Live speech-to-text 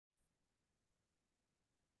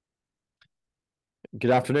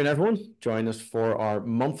Good afternoon, everyone. Join us for our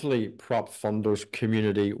monthly PropFundrs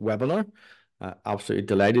community webinar. Absolutely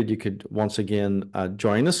delighted you could once again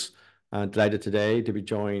join us. Delighted today to be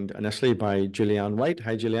joined initially by Julianne White.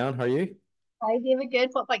 Hi, Julianne. How are you? Hi, David. Good.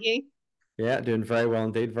 What about you? Yeah, doing very well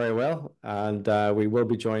indeed. Very well. And we will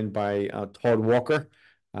be joined by Todd Walker.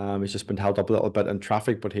 He's just been held up a little bit in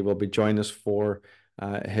traffic, but he will be joining us for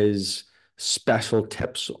his special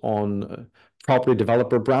tips on property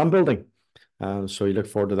developer brand building. So you look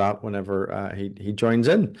forward to that whenever he joins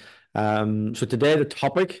in. So today the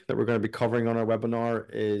topic that we're going to be covering on our webinar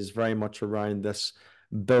is very much around this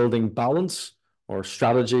building balance or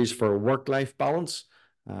strategies for work-life balance,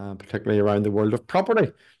 particularly around the world of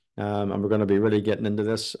property. And we're going to be really getting into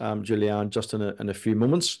this, Julianne, just in a few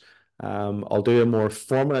moments. I'll do a more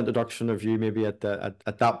formal introduction of you maybe at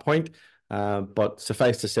that point. But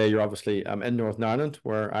suffice to say, you're obviously in Northern Ireland,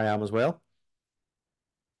 where I am as well.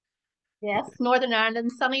 Yes, Northern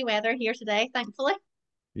Ireland, sunny weather here today, thankfully.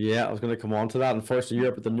 Yeah, I was going to come on to that. Unfortunately,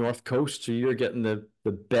 you're up at the North Coast, so you're getting the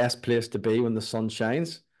best place to be when the sun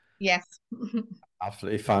shines. Yes.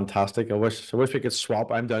 Absolutely fantastic. I wish we could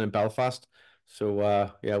swap. I'm down in Belfast.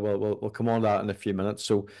 So yeah, we'll come on to that in a few minutes.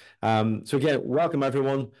 So again, welcome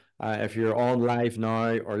everyone. If you're on live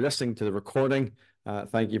now or listening to the recording,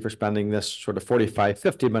 thank you for spending this sort of 45,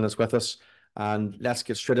 50 minutes with us. And let's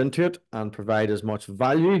get straight into it and provide as much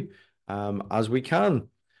value as we can.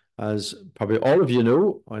 As probably all of you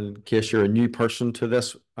know, in case you're a new person to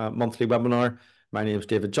this monthly webinar, my name is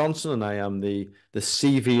David Johnstone and I am the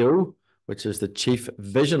CVO, which is the Chief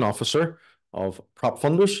Vision Officer of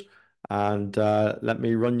PropFundrs. And let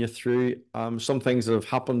me run you through some things that have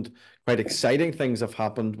happened, quite exciting things have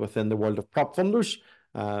happened within the world of PropFundrs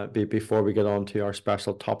before we get on to our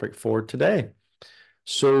special topic for today.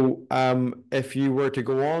 So if you were to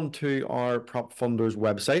go on to our PropFundrs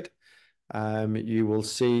website, you will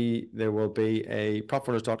see there will be a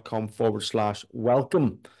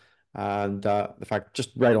propfundrs.com/welcome. And in fact,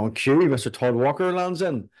 just right on cue, Mr. Todd Walker lands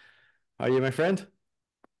in. How are you, my friend?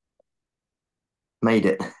 Made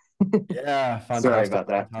it. Yeah, Sorry fantastic, about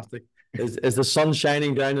that. fantastic. Is the sun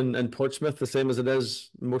shining down in Portsmouth the same as it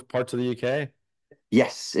is in most parts of the UK?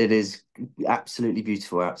 Yes, it is absolutely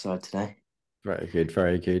beautiful outside today. Very good,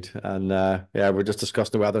 very good. And yeah, we're just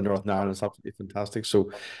discussing the weather in Northern Ireland. It's absolutely fantastic.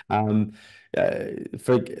 So, for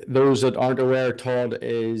those that aren't aware, Todd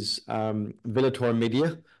is Villator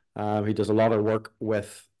Media. He does a lot of work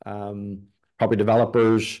with property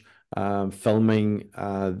developers, filming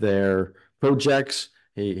their projects.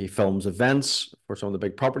 He films events for some of the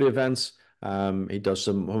big property events. He does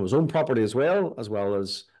some of his own property as well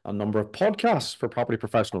as a number of podcasts for property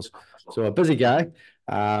professionals. So a busy guy.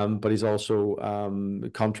 But he's also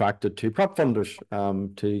contracted to PropFundrs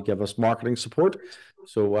to give us marketing support.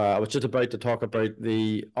 So I was just about to talk about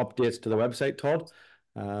the updates to the website, Todd.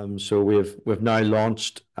 So we've now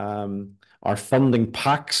launched our funding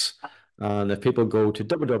packs. And if people go to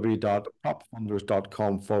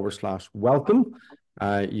www.propfundrs.com/welcome,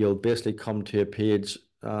 you'll basically come to a page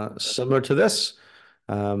similar to this.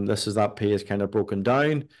 This is that page kind of broken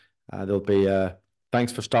down. There'll be a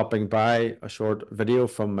thanks for stopping by, a short video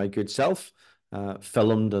from my good self,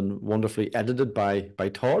 filmed and wonderfully edited by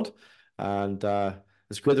Todd. And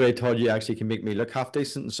it's great that Todd, you actually can make me look half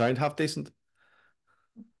decent and sound half decent.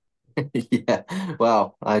 Yeah,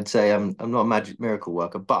 well, I'd say I'm not a magic miracle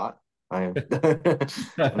worker, but I am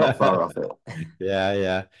I'm not far off it.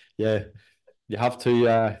 Yeah. You have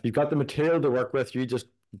to. You've got the material to work with. You just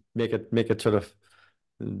make it sort of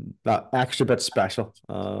that extra bit special,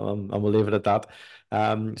 and we'll leave it at that.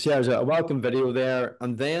 So yeah, there's a welcome video there,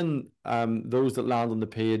 and then those that land on the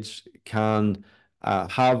page can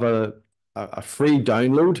have a free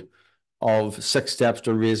download of 6 steps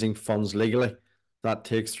to raising funds legally. That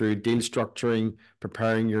takes through deal structuring,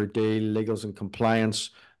 preparing your deal, legals and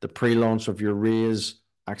compliance, the pre-launch of your raise,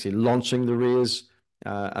 actually launching the raise,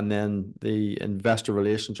 and then the investor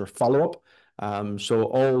relations or follow-up. So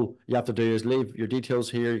all you have to do is leave your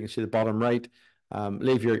details here. You can see the bottom right.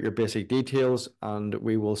 Leave your basic details, and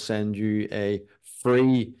we will send you a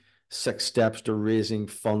free 6 steps to raising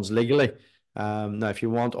funds legally. Now, if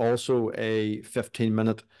you want also a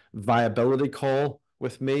 15-minute viability call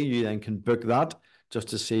with me, you then can book that just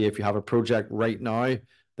to see if you have a project right now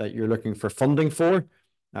that you're looking for funding for.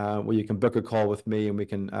 Well, you can book a call with me and we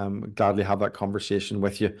can gladly have that conversation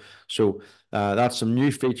with you. So that's some new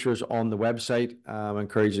features on the website. I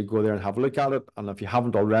encourage you to go there and have a look at it. And if you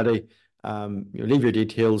haven't already, you leave your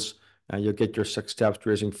details and you'll get your 6 steps to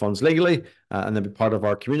raising funds legally and then be part of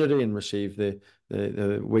our community and receive the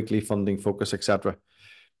weekly funding focus, etc.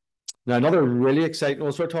 Now, another really exciting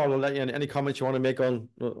one. So, Tom, I'll let you any comments you want to make on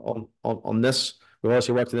this. We've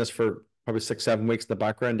also worked on this for probably 6-7 weeks in the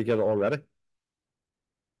background to get it all ready.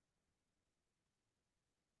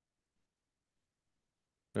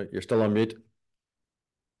 Right, you're still on mute.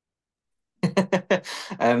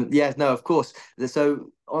 Yeah, no, of course.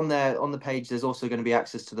 So on the page, there's also going to be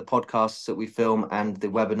access to the podcasts that we film and the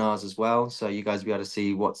webinars as well. So you guys will be able to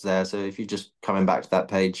see what's there. So if you're just coming back to that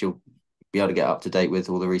page, you'll be able to get up to date with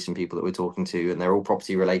all the recent people that we're talking to, and they're all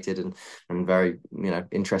property related and very,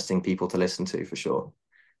 interesting people to listen to for sure.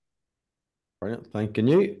 Brilliant, thank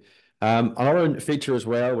you. Another feature as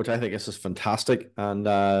well, which I think is just fantastic, and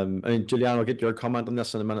I mean, Julianne, I'll get your comment on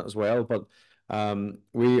this in a minute as well, but one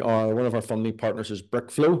of our funding partners is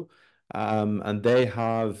Brickflow, and they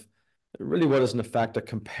have really what is in effect a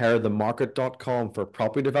comparethemarket.com for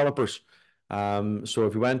property developers. So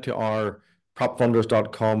if you went to our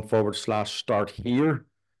propfunders.com/start here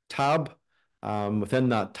tab, within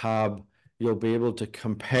that tab, you'll be able to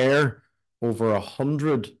compare over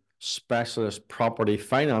 100 specialist property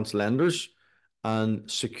finance lenders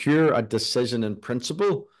and secure a decision in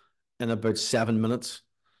principle in about 7 minutes.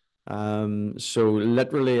 So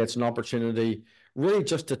literally it's an opportunity really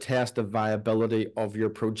just to test the viability of your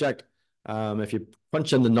project. If you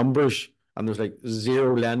punch in the numbers and there's like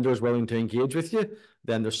 0 lenders willing to engage with you,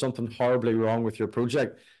 then there's something horribly wrong with your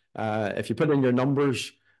project. If you put in your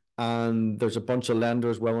numbers and there's a bunch of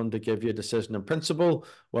lenders willing to give you a decision in principle,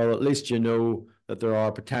 well, at least you know that there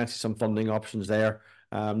are potentially some funding options there.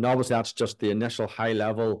 Now, obviously, that's just the initial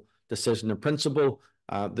high-level decision in principle.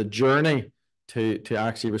 The journey to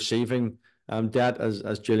actually receiving debt, as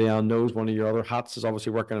Julianne knows, one of your other hats is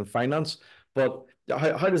obviously working in finance. But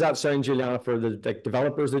how does that sound, Julianne, for the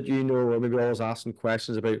developers that you know, or maybe always asking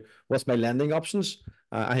questions about what's my lending options?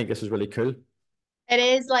 I think this is really cool. It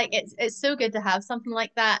is like it's so good to have something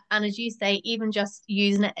like that. And as you say, even just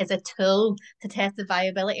using it as a tool to test the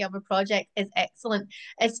viability of a project is excellent,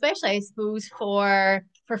 especially I suppose for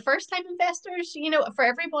first time investors, for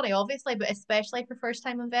everybody obviously, but especially for first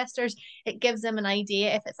time investors, it gives them an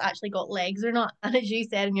idea if it's actually got legs or not. And as you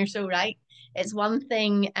said, and you're so right, it's one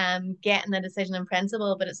thing getting the decision in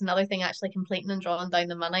principle, but it's another thing actually completing and drawing down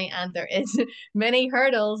the money. And there is many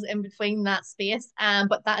hurdles in between that space.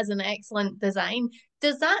 But that is an excellent design.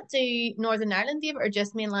 Does that do Northern Ireland, David, or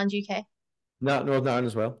just mainland UK? Not Northern Ireland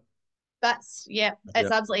as well. Yeah,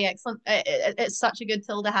 it's absolutely excellent. It's such a good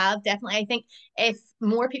tool to have. Definitely. I think if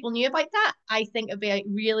more people knew about that, I think it'd be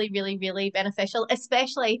really, really, really beneficial,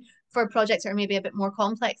 especially for projects that are maybe a bit more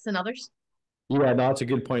complex than others. Yeah, no, that's a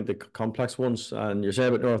good point, the complex ones. And you're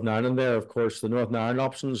saying about Northern Ireland there, of course, the Northern Ireland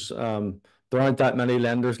options, there aren't that many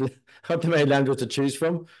lenders, not that many lenders to choose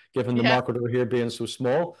from, given the Yeah. market over here being so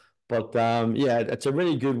small. But yeah, it's a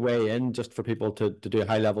really good way in just for people to do a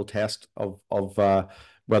high level test of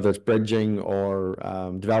whether it's bridging or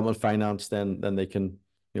development finance, then they can,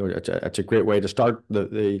 it's a great way to start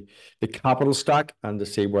the capital stack and to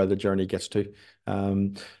see where the journey gets to.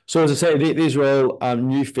 So as I say, these are all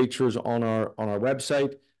new features on our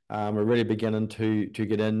website. We're really beginning to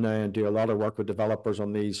get in now and do a lot of work with developers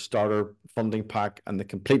on these starter funding pack and the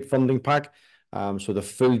complete funding pack. So the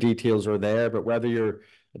full details are there, but whether you're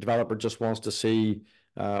a developer just wants to see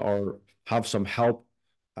or have some help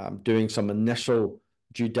doing some initial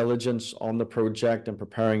due diligence on the project and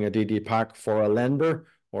preparing a DD pack for a lender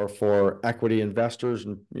or for equity investors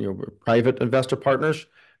and private investor partners,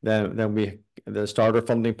 then the starter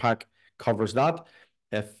funding pack covers that.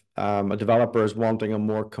 If a developer is wanting a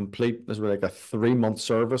more complete, this is like a 3-month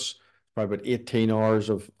service, probably about 18 hours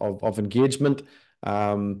of engagement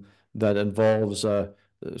that involves a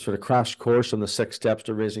sort of crash course on the 6 steps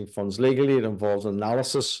to raising funds legally. It involves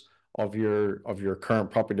analysis of your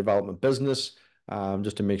current property development business,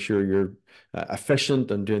 just to make sure you're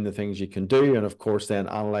efficient and doing the things you can do, and of course then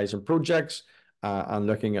analyzing projects and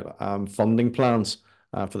looking at funding plans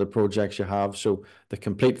for the projects you have. So the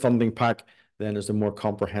complete funding pack then is the more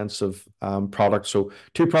comprehensive product. So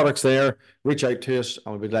 2 products there. Reach out to us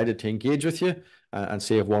and we'll be delighted to engage with you and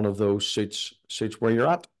see if one of those suits where you're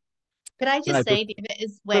at. Could I just say, David,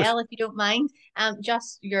 as well, if you don't mind,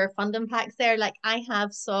 just your funding packs there, like I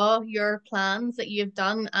have saw your plans that you've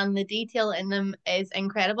done and the detail in them is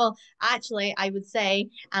incredible. Actually, I would say,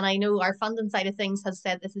 and I know our funding side of things has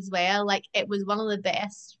said this as well, like it was one of the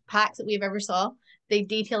best packs that we've ever saw. The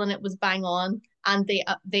detail in it was bang on, and the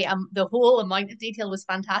whole amount of detail was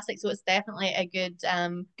fantastic. So it's definitely a good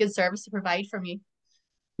service to provide from you.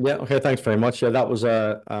 Yeah, okay, thanks very much. Yeah, that was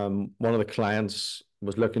one of the clients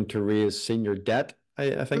was looking to raise senior debt,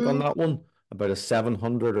 I think on that one, about a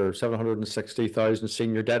 700 or 760,000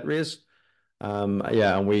 senior debt raise.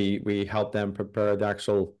 Yeah, and we help them prepare the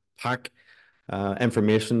actual pack.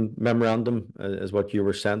 Information memorandum is what you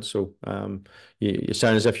were sent. So you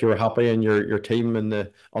sound as if you were happy, and your team and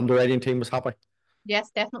the underwriting team was happy.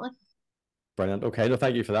 Yes, definitely. Brilliant. Okay, no,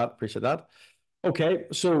 thank you for that. Appreciate that. Okay,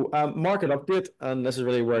 so market update, and this is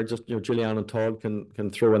really where just Julianne and Todd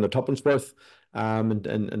can throw in the tuppence worth,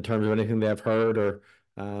 in terms of anything they've heard, or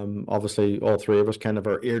obviously all three of us kind of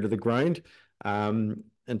are ear to the ground.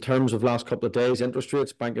 In terms of last couple of days, interest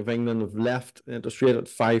rates, Bank of England have left the interest rate at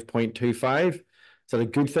 5.25. Is that a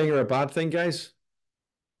good thing or a bad thing, guys?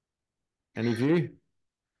 Any view?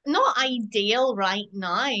 Not ideal right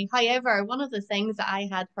now. However, one of the things that I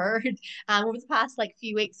had heard over the past like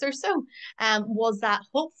few weeks or so was that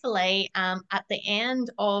hopefully at the end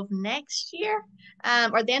of next year,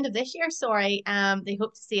 or the end of this year, sorry, they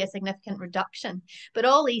hope to see a significant reduction. But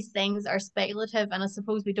all these things are speculative, and I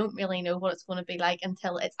suppose we don't really know what it's going to be like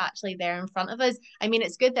until it's actually there in front of us. I mean,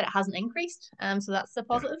 it's good that it hasn't increased, so that's the Yeah.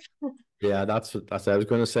 positive. Yeah, that's what I was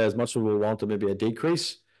going to say. As much as we wanted maybe a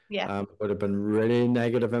decrease, Yeah. would have been really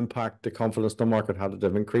negative impact. The confidence in the market had to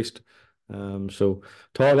have increased. So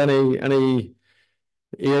Todd, any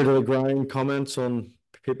ear to the ground comments on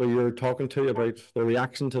people you're talking to about the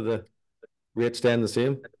reaction to the rate staying the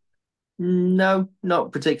same? No,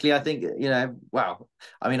 not particularly. I think, well,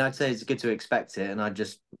 I mean, I'd say it's good to expect it, and I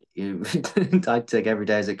take every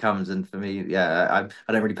day as it comes. And for me, yeah,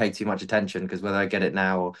 I don't really pay too much attention, because whether I get it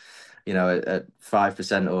now or, at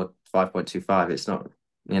 5% or 5.25, it's not,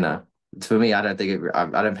 for me, I don't think I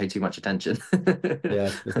don't pay too much attention.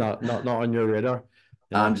 Yeah, it's not on your radar.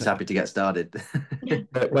 I'm just happy to get started.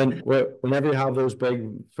 But whenever you have those big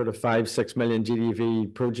sort of 5-6 million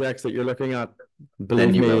GDV projects that you're looking at, Then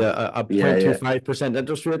believe you me, will. a Yeah, yeah. 0.25%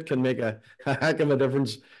 interest rate can make a heck of a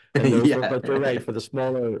difference in those. Yeah. But you're right, for the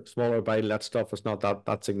smaller buy let stuff, it's not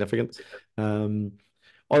that significant. On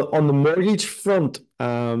the mortgage front,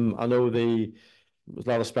 I know there's a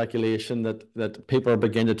lot of speculation that people are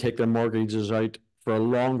beginning to take their mortgages out for a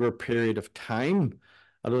longer period of time.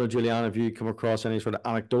 I don't know, Julianne, have you come across any sort of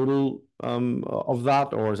anecdotal of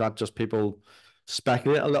that, or is that just people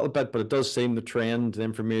speculate a little bit? But it does seem the trend, the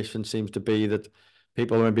information seems to be that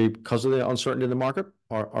people, maybe because of the uncertainty in the market,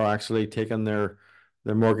 are actually taking their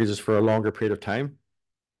mortgages for a longer period of time.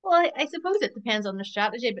 Well, I suppose it depends on the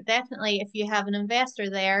strategy, but definitely if you have an investor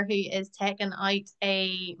there who is taking out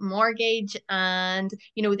a mortgage and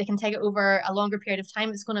they can take it over a longer period of time,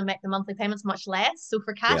 it's going to make the monthly payments much less. So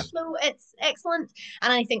for Yeah. cash flow, it's excellent.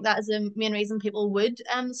 And I think that is the main reason people would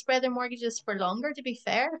spread their mortgages for longer, to be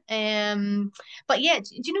fair. But yeah,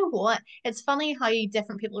 do you know what? It's funny how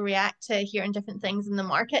different people react to hearing different things in the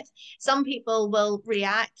market. Some people will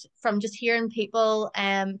react from just hearing people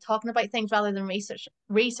talking about things rather than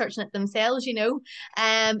researching it themselves. So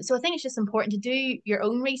I think it's just important to do your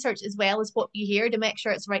own research as well as what you hear, to make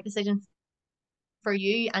sure it's the right decision for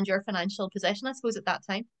you and your financial position, I suppose, at that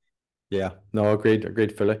time. Yeah, no,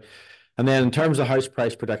 agreed fully. And then in terms of house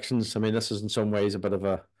price predictions, I mean, this is in some ways a bit of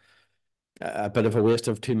a waste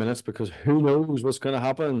of 2 minutes, because who knows what's going to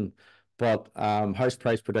happen. But house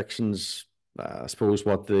price predictions, I suppose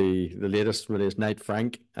what the latest really is Knight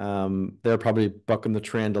Frank. They're probably bucking the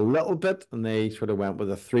trend a little bit, and they sort of went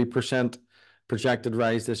with a 3% projected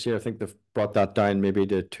rise this year. I think they've brought that down maybe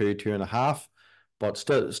to 2.5, but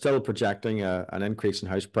still projecting an increase in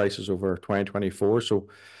house prices over 2024. So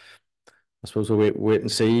I suppose we'll wait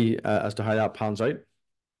and see as to how that pans out.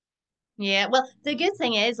 Yeah, well, the good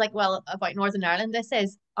thing is, about Northern Ireland, this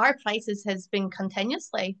is our prices has been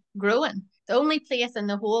continuously growing. The only place in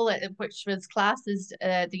the whole, which was classed as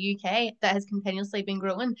the UK, that has continuously been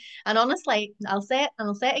growing. And honestly, I'll say it and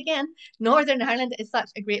I'll say it again, Northern Ireland is such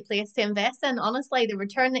a great place to invest in. Honestly, the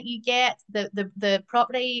return that you get, the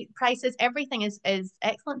property prices, everything is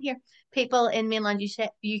excellent here. People in mainland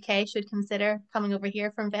UK should consider coming over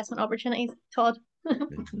here for investment opportunities. Todd.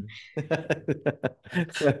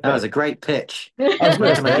 That was a great pitch. I was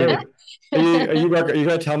going to say, Recommended. are you going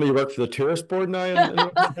to tell me you work for the tourist board now in as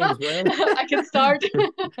well? I can start.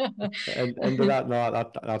 And into that,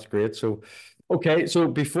 no, that's great. So, okay, so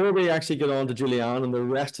before we actually get on to Julianne and the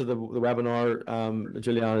rest of the webinar,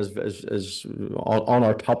 Julianne is on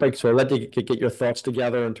our topic. So I'll let you get your thoughts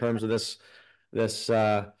together in terms of this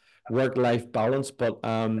work-life balance. But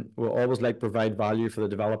we'll always like to provide value for the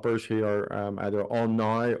developers who are either on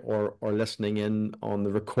now or listening in on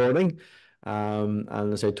the recording. And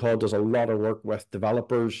as I say, Todd does a lot of work with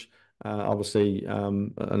developers. Obviously,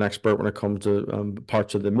 an expert when it comes to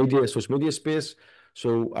parts of the social media space.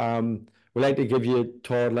 So we'd like to give you,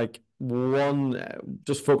 Todd,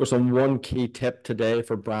 just focus on one key tip today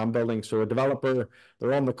for brand building. So a developer,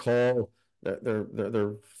 they're on the call,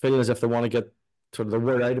 they're feeling as if they want to get sort of the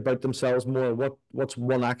word out about themselves more, what's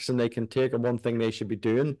one action they can take or one thing they should be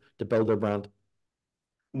doing to build their brand?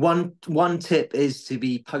 One tip is to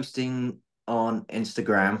be posting on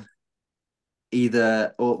Instagram,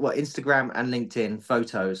 Instagram and LinkedIn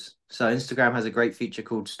photos. So Instagram has a great feature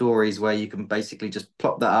called stories where you can basically just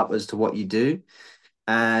plop that up as to what you do.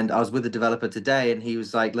 And I was with a developer today and he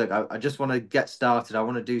was like, look, I just want to get started. I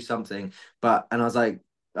want to do something. And I was like,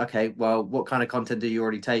 okay, well, what kind of content do you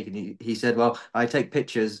already take? And he said, well, I take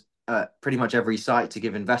pictures pretty much every site to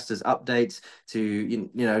give investors updates,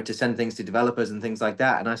 to to send things to developers and things like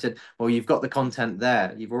that. And I said, well, you've got the content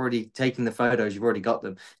there. You've already taken the photos. You've already got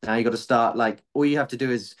them. Now you got to start, like, all you have to do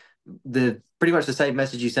is pretty much the same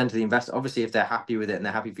message you send to the investor. Obviously, if they're happy with it and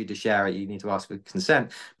they're happy for you to share it, you need to ask for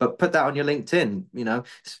consent. But put that on your LinkedIn.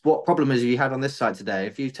 What problem is you had on this site today?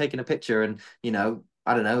 If you've taken a picture and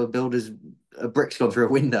I don't know, a brick's gone through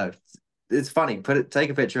a window. It's funny. Take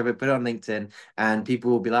a picture of it, put it on LinkedIn, and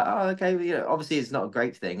people will be like, "Oh, okay." Well, obviously, it's not a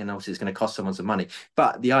great thing, and obviously, it's going to cost someone some money.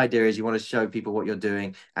 But the idea is, you want to show people what you're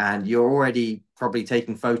doing, and you're already probably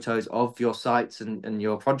taking photos of your sites and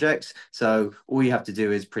your projects. So all you have to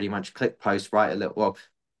do is pretty much click post,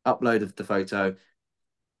 upload of the photo,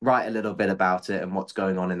 write a little bit about it and what's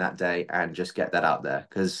going on in that day, and just get that out there.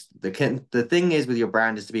 Because the thing is with your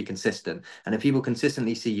brand is to be consistent, and if people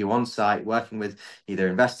consistently see you on site working with either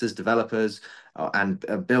investors, developers, and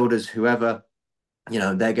builders, whoever,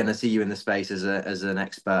 they're going to see you in the space as an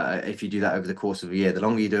expert. If you do that over the course of a year, the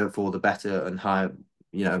longer you do it for, the better and higher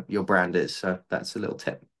your brand is. So that's a little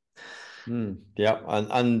tip. Yeah,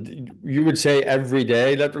 and you would say every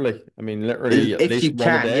day, literally. I mean, literally at If least you one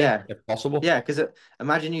a can, day, yeah. if possible. Yeah, because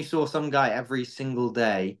imagine you saw some guy every single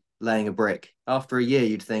day laying a brick. After a year,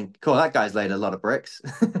 you'd think, "Cool, that guy's laid a lot of bricks."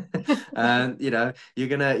 And you're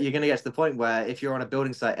gonna get to the point where if you're on a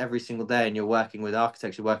building site every single day and you're working with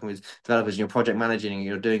architects, you're working with developers, and you're project managing, and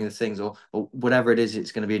you're doing the things, or whatever it is,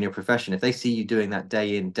 it's going to be in your profession. If they see you doing that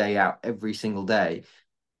day in, day out, every single day,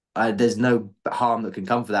 there's no harm that can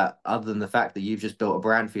come for that, other than the fact that you've just built a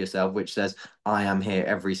brand for yourself, which says, I am here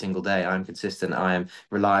every single day. I'm consistent. I am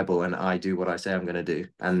reliable, and I do what I say I'm going to do.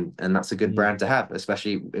 And that's a good brand to have,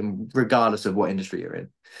 especially regardless of what industry you're in.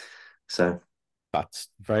 So that's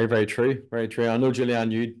very, very true. Very true. I know,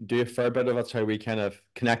 Julianne, you do a fair bit of that's how we kind of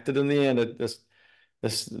connected in the end.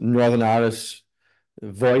 This Northern Irish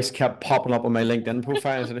voice kept popping up on my LinkedIn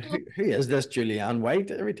profile. I said, who is this Julianne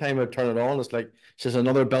White? Every time I turn it on, it's like she's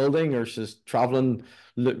another building or she's traveling,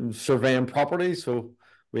 surveying properties. So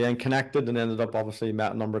we then connected and ended up obviously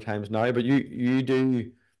met a number of times now. But you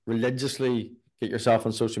do religiously get yourself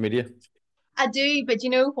on social media. I do, but you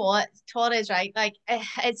know what? Todd is right. Like,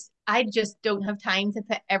 I just don't have time to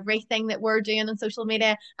put everything that we're doing on social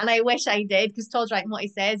media, and I wish I did, because Todd's right in what he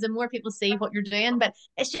says. The more people see what you're doing, but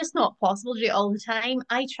it's just not possible to do it all the time.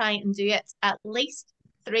 I try and do it at least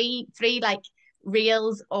three like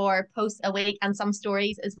reels or posts a week, and some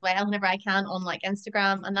stories as well whenever I can on like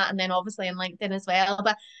Instagram and that, and then obviously on LinkedIn as well.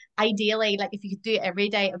 But ideally, like if you could do it every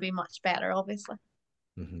day, it would be much better, obviously.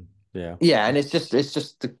 Yeah. yeah, and it's just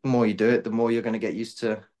the more you do it, the more you're going to get used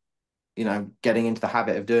to getting into the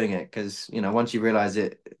habit of doing it. Because once you realize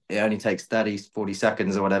it only takes 30-40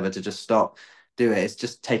 seconds or whatever to just stop, do it. It's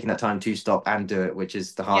just taking that time to stop and do it, which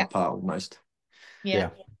is the Yeah. hard part almost.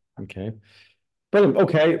 Yeah. Okay. Brilliant.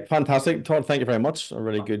 Okay, fantastic. Todd, thank you very much. A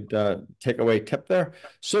really good takeaway tip there.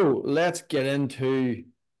 So let's get into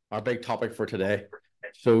our big topic for today.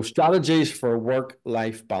 So strategies for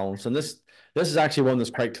work-life balance. And this is actually one that's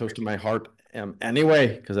quite close to my heart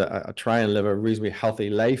anyway, because I try and live a reasonably healthy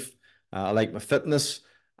life. I like my fitness.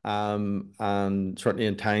 And certainly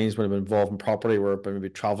in times when I'm involved in property where I'm maybe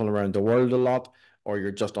traveling around the world a lot, or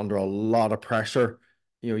you're just under a lot of pressure,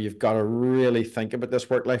 you've got to really think about this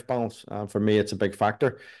work-life balance. For me, it's a big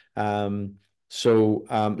factor. So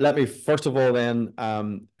let me first of all then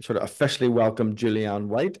sort of officially welcome Julianne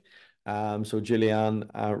White. So Julianne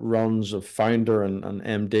runs a founder and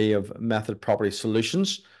MD of Method Property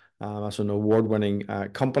Solutions. That's an award-winning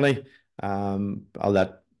company. I'll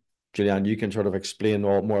let Julianne, you can sort of explain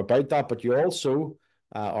all more about that, but you also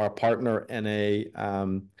are a partner in a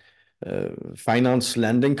finance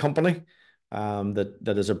lending company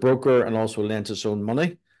that is a broker and also lends its own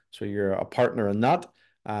money. So you're a partner in that.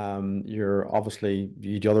 You're obviously,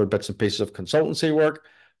 you do other bits and pieces of consultancy work,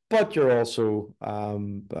 but you're also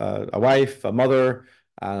a wife, a mother,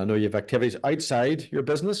 and I know you have activities outside your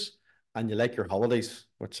business, and you like your holidays,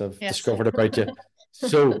 which I've discovered about you.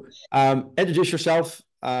 So introduce yourself,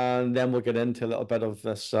 and then we'll get into a little bit of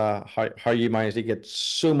this, how you manage to get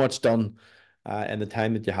so much done in the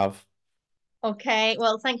time that you have. Okay,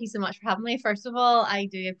 well, thank you so much for having me. First of all, I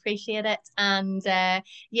do appreciate it. And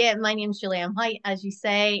yeah, my name's Julianne White. As you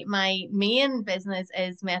say, my main business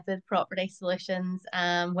is Method Property Solutions,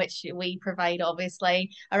 which we provide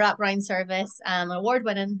obviously a wraparound service,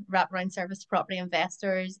 award-winning wraparound service to property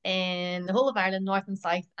investors in the whole of Ireland, North and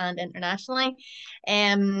South, and internationally.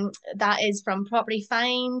 That is from property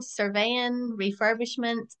find, surveying,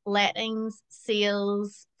 refurbishment, lettings,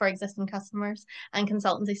 sales for existing customers, and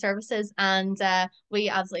consultancy services. And we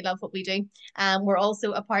absolutely love what we do. We're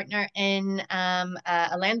also a partner in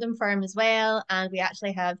a lending firm as well. And we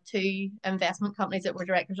actually have two investment companies that we're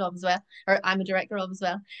directors of as well, or I'm a director of as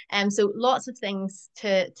well. So lots of things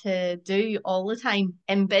to do all the time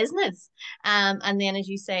in business. And then, as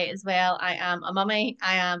you say as well, I am a mummy,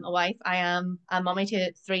 I am a wife, I am a mummy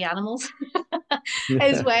to three animals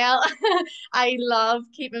as well. I love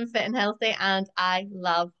keeping fit and healthy, and I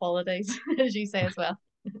love holidays, as you say as well.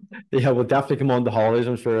 Yeah, we'll definitely come on the holidays,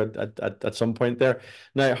 I'm sure, at some point there.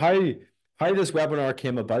 Now, how this webinar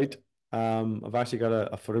came about, I've actually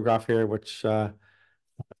got a photograph here which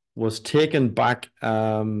was taken back,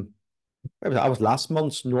 that was last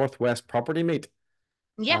month's Northwest Property Meet.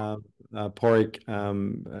 Yeah. Porrick,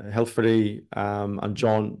 Hilferty, and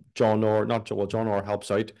John Orr, not Joel, John Orr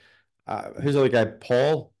helps out. Who's the other guy?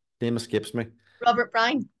 Paul, name escapes me. Robert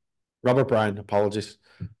Brown. Robert Brown, apologies.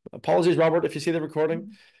 Apologies, Robert, if you see the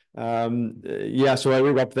recording. Yeah, so I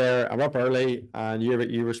were up there. I'm up early, and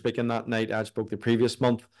you were speaking that night. I spoke the previous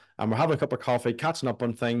month, and we're having a cup of coffee, catching up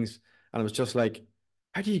on things, and it was just like,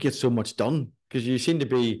 how do you get so much done? Because you seem to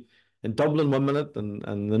be in Dublin 1 minute,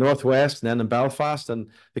 and the Northwest, and then in Belfast, and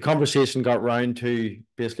the conversation got round to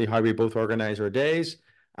basically how we both organise our days,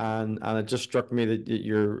 and it just struck me that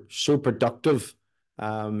you're so productive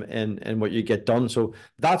in what you get done. So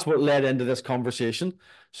that's what led into this conversation.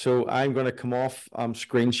 So I'm going to come off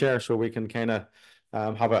screen share so we can kind of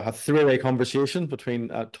have a three-way conversation between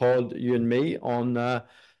Todd, you and me on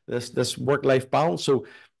this work-life balance. So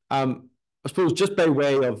I suppose just by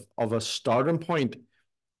way of a starting point,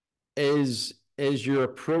 is your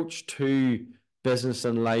approach to business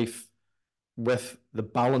and life with the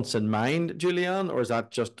balance in mind, Julianne, or is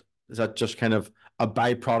that just kind of a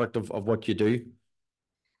byproduct of what you do?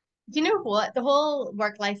 Do you know what? The whole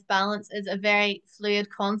work-life balance is a very fluid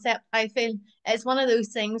concept, I feel. It's one of those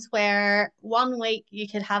things where one week you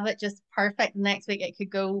could have it just perfect, next week it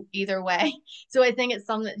could go either way. So I think it's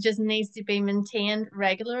something that just needs to be maintained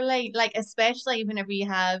regularly, like especially whenever you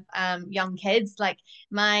have young kids. Like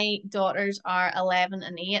my daughters are 11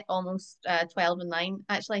 and 8, almost 12 and 9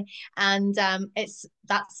 actually. And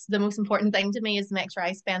that's the most important thing to me, is to make sure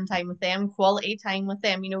I spend time with them, quality time with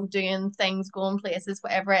them, doing things, going places,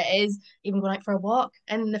 whatever it is, even going out for a walk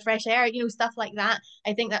in the fresh air, stuff like that.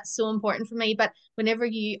 I think that's so important for me. But whenever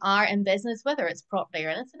you are in business, whether it's property or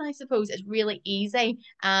anything, I suppose it's really easy,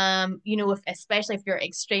 especially if you're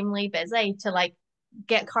extremely busy, to like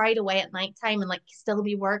get carried away at night time and like still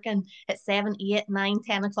be working at 7, 8, 9,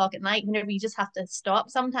 10 o'clock at night, whenever you just have to stop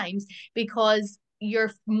sometimes, because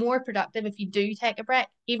you're more productive if you do take a break,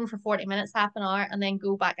 even for 40 minutes, half an hour, and then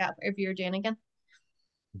go back at whatever you're doing again.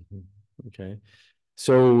 Okay.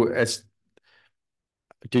 So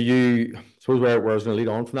do you, I suppose where I was going to lead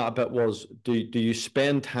on from that a bit was, do you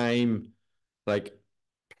spend time like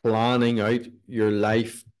planning out your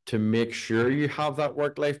life to make sure you have that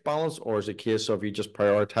work-life balance, or is it a case of you just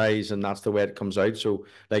prioritize and that's the way it comes out? So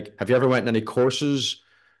like, have you ever went in any courses,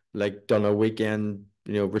 like done a weekend,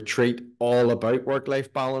 retreat all about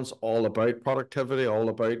work-life balance, all about productivity, all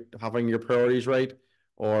about having your priorities right?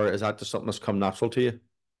 Or is that just something that's come natural to you?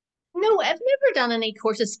 No, I've never done any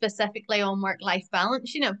courses specifically on work-life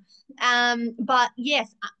balance, But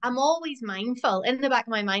yes, I'm always mindful. In the back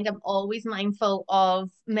of my mind, I'm always mindful of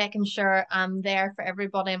making sure I'm there for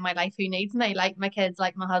everybody in my life who needs me, like my kids,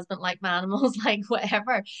 like my husband, like my animals, like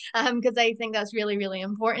whatever. Because I think that's really, really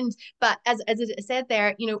important. But as I said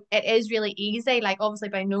there, it is really easy. Like obviously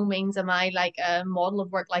by no means am I like a model of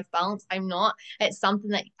work-life balance. I'm not. It's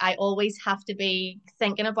something that I always have to be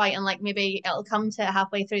thinking about, and like maybe it'll come to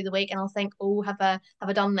halfway through the week and I'll think, oh, have I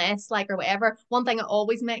done this, like, or whatever. One thing I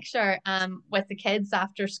always make sure with the kids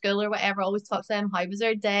after school or whatever, I always talk to them, how was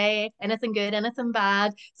their day, anything good, anything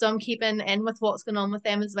bad, so I'm keeping in with what's going on with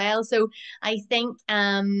them as well. So I think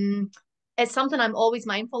it's something I'm always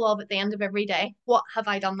mindful of at the end of every day. What have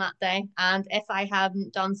I done that day? And if I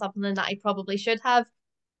haven't done something that I probably should have,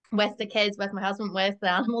 with the kids, with my husband, with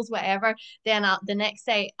the animals, whatever, then the next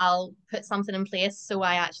day I'll put something in place so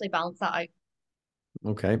I actually balance that out.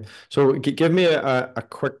 Okay. So give me a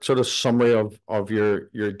quick sort of summary of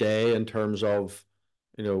your day in terms of,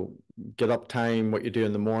 get up time, what you do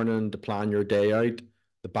in the morning to plan your day out,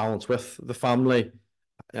 the balance with the family,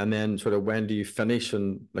 and then sort of when do you finish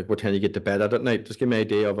and like what time you get to bed at night? Just give me an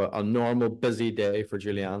idea of a normal busy day for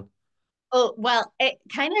Julianne. Oh, well, it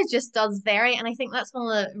kind of just does vary. And I think that's one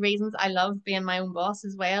of the reasons I love being my own boss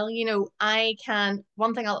as well.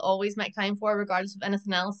 One thing I'll always make time for, regardless of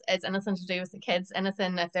anything else, is anything to do with the kids.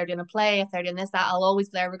 Anything, if they're doing a play, if they're doing this, that, I'll always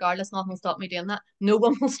be there regardless. Nothing will stop me doing that. No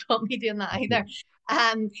one will stop me doing that either.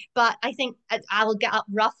 But I think I'll get up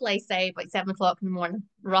roughly, say, about 7 o'clock in the morning,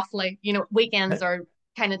 roughly. Weekends are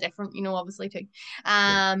kind of different, obviously too.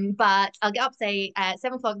 But I'll get up, say, at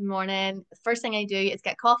 7 o'clock in the morning. The first thing I do is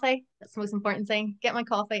get coffee. That's the most important thing. Get my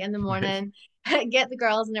coffee in the morning, get the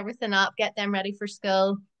girls and everything up, get them ready for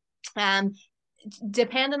school.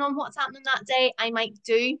 Depending on what's happening that day, I might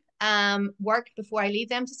do work before I leave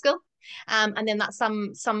them to school. And then that's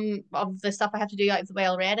some of the stuff I have to do out of the way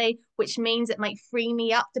already, which means it might free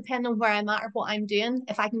me up depending on where I'm at or what I'm doing.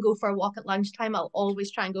 If I can go for a walk at lunchtime, I'll always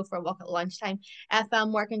try and go for a walk at lunchtime. If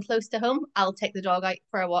I'm working close to home, I'll take the dog out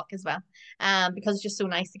for a walk as well. Because it's just so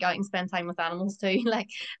nice to go out and spend time with animals too.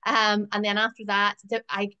 And then after that,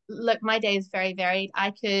 my day is very varied. I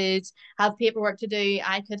could have paperwork to do.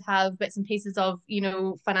 I could have bits and pieces of,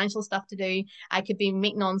 financial stuff to do. I could be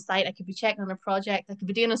meeting on site. I could be checking on a project. I could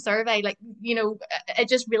be doing a survey. It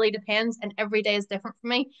just really depends. And every day is different for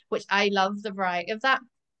me, which I love the variety of that.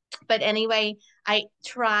 But anyway, I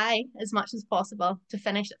try as much as possible to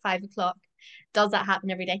finish at 5 o'clock. Does that happen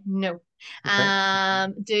every day? No. Okay.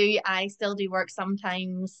 Do I still do work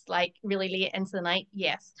sometimes, like really late into the night?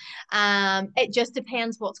 Yes. It just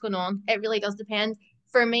depends what's going on. It really does depend.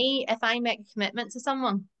 For me, if I make a commitment to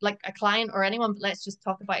someone, like a client or anyone, but let's just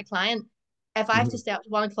talk about a client. If I have to stay up to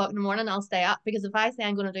 1 o'clock in the morning, I'll stay up, because if I say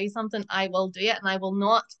I'm going to do something, I will do it, and I will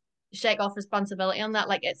not shake off responsibility on that.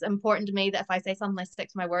 Like, it's important to me that if I say something, I stick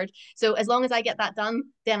to my word. So as long as I get that done,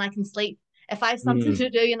 then I can sleep. If I have something to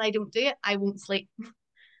do and I don't do it, I won't sleep.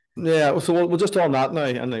 Yeah, so we'll just on that now,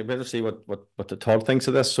 and I better see what the Todd thinks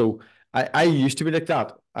of this. So I used to be like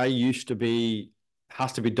that. I used to be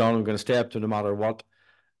has to be done. I'm going to stay up to no matter what.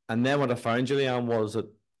 And then what I found, Julianne, was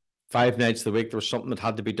that 5 nights of the week there was something that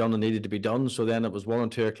had to be done and needed to be done. So then it was 1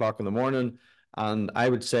 and 2 o'clock in the morning, and I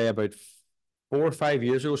would say about 4 or 5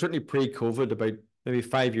 years ago, certainly pre-COVID, about maybe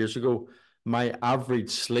 5 years ago, my average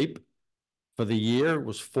sleep for the year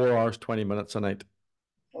was 4 hours 20 minutes a night.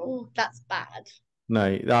 Oh, that's bad.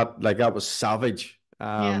 Now that was savage.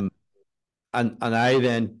 Yeah. And I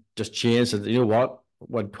then just changed it. You know what?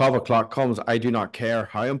 When 12 o'clock comes, I do not care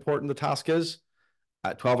how important the task is.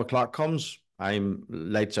 At 12 o'clock comes, I'm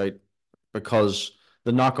lights out, because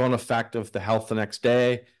the knock-on effect of the health the next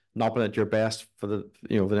day, not being at your best for the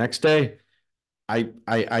next day, I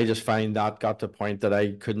just find that got to a point that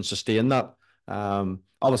I couldn't sustain that.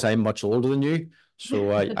 Obviously I'm much older than you,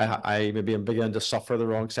 so I maybe am beginning to suffer the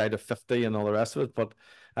wrong side of 50 and all the rest of it. But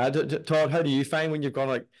Todd, how do you find when you've gone,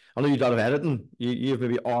 like, I know you've done editing, you have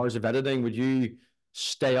maybe hours of editing. Would you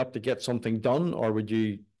stay up to get something done, or would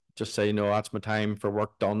you just say, no, that's my time for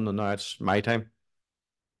work done and now it's my time?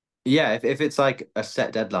 Yeah, if it's like a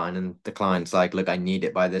set deadline and the client's like, look, I need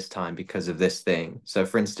it by this time because of this thing. So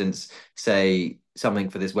for instance, say something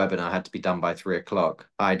for this webinar had to be done by 3 o'clock,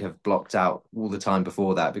 I'd have blocked out all the time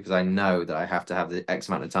before that, because I know that I have to have the X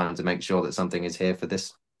amount of time to make sure that something is here for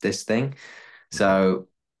this thing. So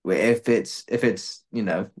if it's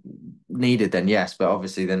needed, then yes, but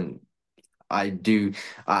obviously then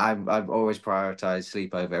I've always prioritized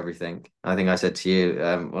sleep over everything. I think I said to you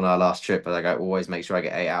on our last trip, like, I always make sure I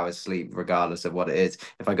get 8 hours sleep regardless of what it is.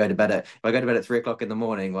 If I go to bed at 3 o'clock in the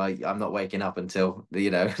morning, well, I'm not waking up until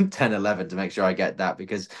 10, 11 to make sure I get that,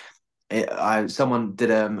 because someone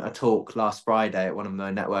did a talk last Friday at one of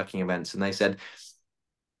my networking events, and they said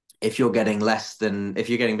if you're getting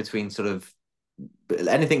between sort of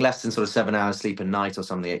anything less than sort of 7 hours sleep a night or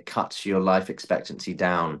something, it cuts your life expectancy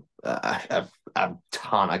down a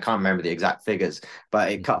ton. I can't remember the exact figures,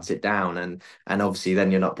 but it cuts it down, and obviously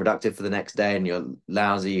then you're not productive for the next day, and you're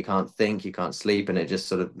lousy. You can't think, you can't sleep, and it just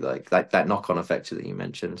sort of like that knock-on effect that you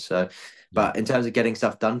mentioned. So, but in terms of getting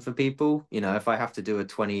stuff done for people, if I have to do a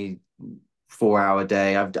 24-hour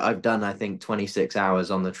day, I've done, I think, 26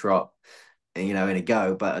 hours on the trot, in a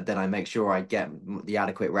go, but then I make sure I get the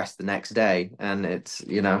adequate rest the next day, and it's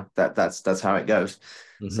that's how it goes.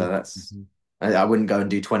 So that's I wouldn't go and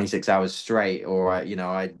do 26 hours straight, or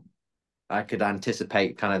I could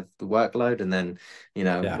anticipate kind of the workload, and then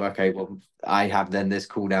okay, well, I have then this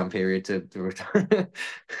cool down period to retire.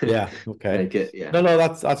 Yeah. Okay. Make it, yeah. No,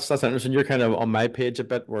 that's interesting. You're kind of on my page a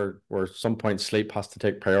bit, where some point sleep has to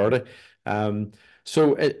take priority.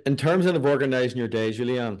 So in terms of organizing your day,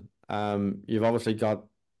 Julianne, you've obviously got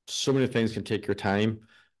so many things can take your time.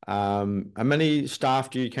 How many staff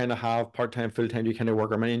do you kind of have, part-time, full-time, do you kind of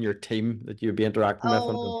work, or many in your team that you'd be interacting with?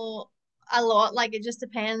 Oh, a lot. Like it just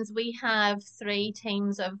depends. We have three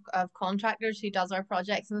teams of contractors who does our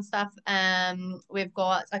projects and stuff. We've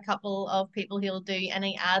got a couple of people who'll do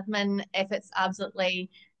any admin if it's absolutely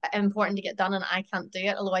important to get done and I can't do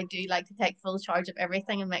it, although I do like to take full charge of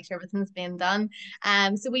everything and make sure everything's being done.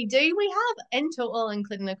 So we have in total,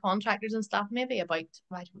 including the contractors and stuff, maybe about,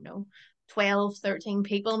 I don't know, 12, 13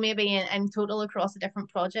 people maybe in total across the different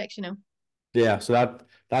projects, you know. Yeah, so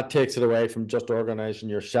that takes it away from just organizing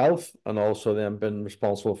yourself and also then being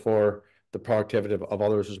responsible for the productivity of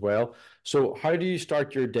others as well. So how do you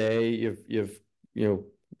start your day? You've you know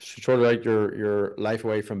sorted out your life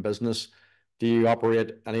away from business. Do you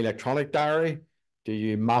operate an electronic diary? Do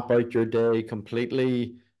you map out your day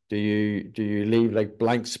completely? Do you leave like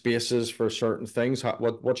blank spaces for certain things?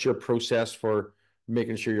 What's your process for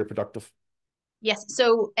making sure you're productive? Yes,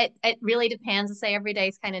 so it really depends. I say every day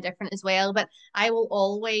is kind of different as well, but I will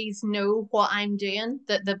always know what I'm doing,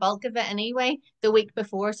 the bulk of it anyway, the week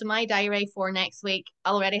before. So my diary for next week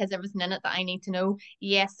already has everything in it that I need to know.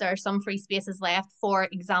 Yes, there are some free spaces left. For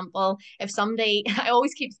example, if somebody, I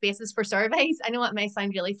always keep spaces for surveys. I know it may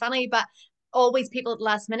sound really funny, but always people at the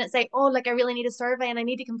last minute say, oh, like I really need a survey and I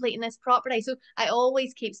need to complete in this property. So I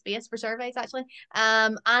always keep space for surveys actually.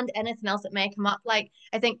 And anything else that may come up. Like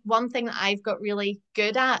I think one thing that I've got really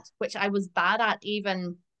good at, which I was bad at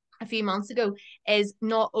even a few months ago, is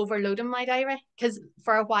not overloading my diary. Because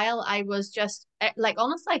for a while I was just like,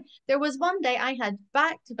 honestly, there was one day I had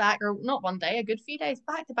back to back, or not one day, a good few days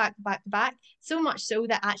back to back to back to back. So much so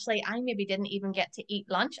that actually I maybe didn't even get to eat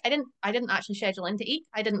lunch. I didn't actually schedule in to eat.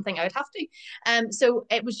 I didn't think I would have to. So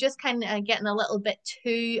it was just kind of getting a little bit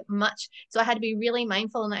too much. So I had to be really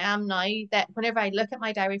mindful, and I am now, that whenever I look at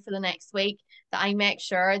my diary for the next week, that I make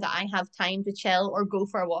sure that I have time to chill or go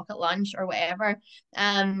for a walk at lunch or whatever.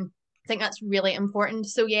 I think that's really important.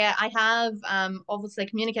 So yeah, I have obviously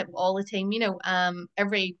communicate with all the team,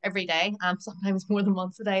 every day, sometimes more than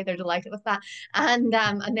once a day. They're delighted with that. And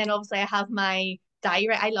then obviously I have my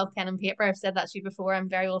diary. I love pen and paper. I've said that to you before. I'm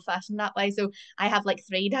very old fashioned that way. So I have like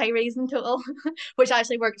three diaries in total, which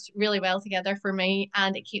actually works really well together for me,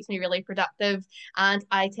 and it keeps me really productive. And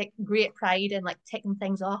I take great pride in like ticking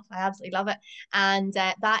things off. I absolutely love it. And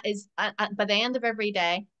that is by the end of every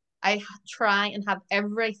day, I try and have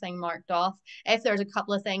everything marked off. If there's a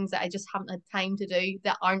couple of things that I just haven't had time to do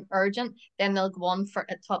that aren't urgent, then they'll go on for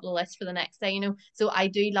at top of the list for the next day. So I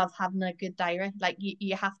do love having a good diary. Like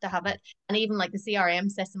you have to have it. And even like the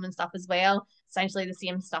CRM system and stuff as well, essentially the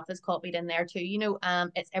same stuff is copied in there too.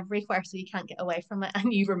 It's everywhere, so you can't get away from it,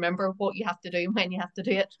 and you remember what you have to do when you have to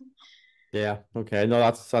do it. Yeah, okay. No,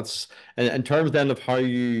 that's in terms then of how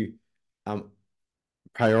you um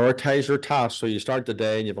prioritize your tasks. So you start the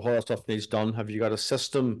day and you have a whole lot of stuff needs done. Have you got a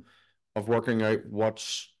system of working out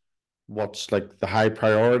what's like the high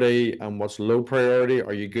priority and what's low priority?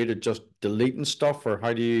 Are you good at just deleting stuff, or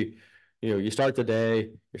how do you start the day,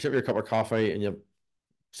 you sip your cup of coffee and you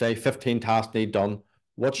say 15 tasks need done.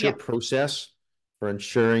 What's your Yeah. process for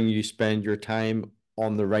ensuring you spend your time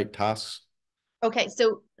on the right tasks? Okay,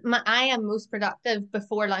 so I am most productive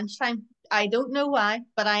before lunchtime. I don't know why,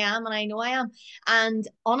 but I am, and I know I am. And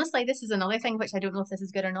honestly, this is another thing which I don't know if this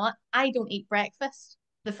is good or not. I don't eat breakfast.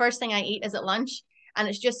 The first thing I eat is at lunch. And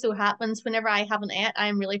it just so happens whenever I haven't ate, I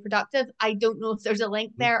am really productive. I don't know if there's a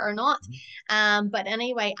link there or not. But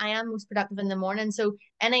anyway, I am most productive in the morning. So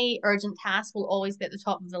any urgent task will always be at the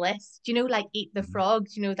top of the list. Do you know, like eat the frog?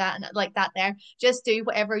 Do you know that? And like that there. Just do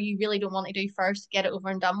whatever you really don't want to do first, get it over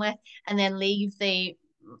and done with, and then leave the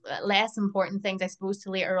less important things, I suppose,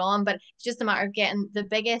 to later on. But it's just a matter of getting the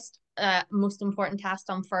biggest, most important task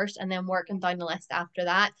done first, and then working down the list after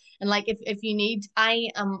that. And like if you need, I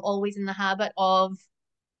am always in the habit of,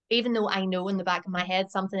 even though I know in the back of my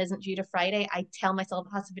head something isn't due to Friday, I tell myself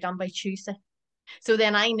it has to be done by Tuesday. So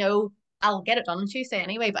then I know I'll get it done on Tuesday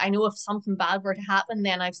anyway. But I know if something bad were to happen,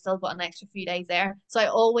 then I've still got an extra few days there. So I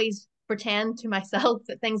always pretend to myself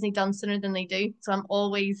that things need done sooner than they do. So I'm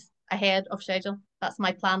always ahead of schedule. That's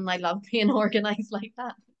my plan. And I love being organized like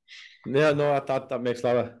that. Yeah, no, I thought that makes a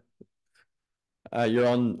lot of you're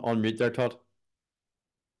on mute there, Todd.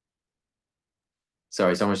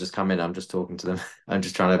 Sorry, someone's just come in. I'm just talking to them. I'm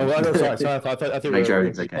just trying Oh, well, no, sorry, to I thought we make sure were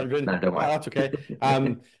everything's okay. No, don't worry. that's okay.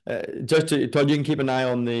 Just to Todd, you can keep an eye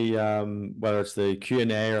on the whether it's the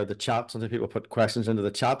Q&A or the chat. Sometimes people put questions into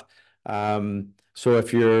the chat. So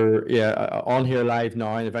if you're on here live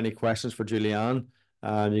now and have any questions for Julianne,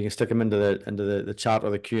 you can stick them into the chat or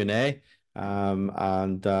the Q&A.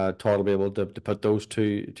 and Todd will be able to put those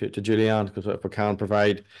to Julianne, because if we can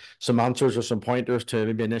provide some answers or some pointers to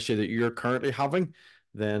maybe an issue that you're currently having,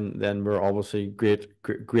 then we're obviously great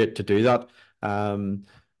to do that.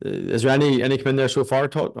 Is there any come in there so far,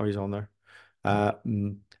 Todd? Oh, he's on there.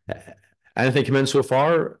 Anything come in so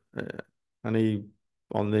far? Any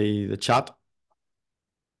on the chat?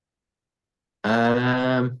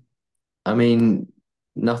 I mean,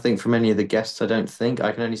 nothing from any of the guests, I don't think.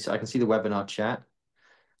 I can see the webinar chat.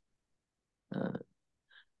 I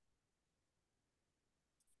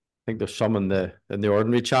think there's some in the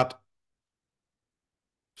ordinary chat.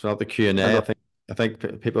 It's not the Q&A. I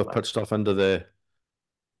think people have put stuff into the.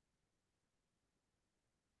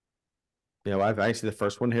 I've actually the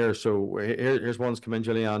first one here. So here's one's come in,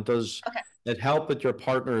 Julianne. Does it help that your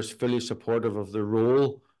partner is fully supportive of the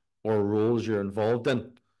role or roles you're involved in?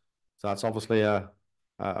 So that's obviously a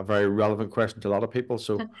very relevant question to a lot of people.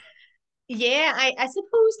 So yeah, I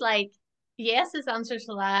suppose like yes is the answer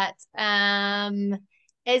to that.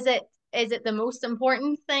 Is it the most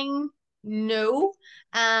important thing? No.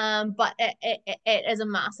 But it is a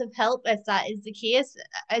massive help if that is the case,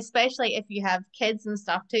 especially if you have kids and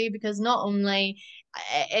stuff too, because not only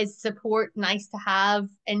is support nice to have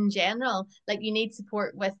in general, like you need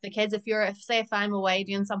support with the kids. If I'm away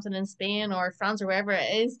doing something in Spain or France or wherever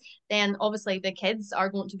it is, then obviously the kids are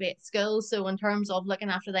going to be at school. So in terms of looking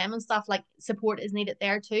after them and stuff, like support is needed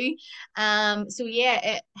there too. So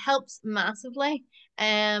yeah, it helps massively.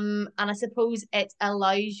 And I suppose it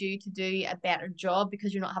allows you to do a better job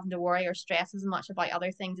because you're not having to worry or stress as much about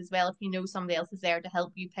other things as well. If you know somebody else is there to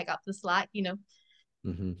help you pick up the slack,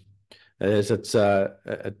 Mm-hmm. It's I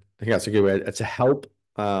think that's a good way. It's a help,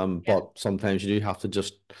 but sometimes you do have to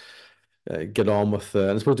just get on with.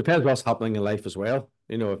 And I suppose it depends what's happening in life as well.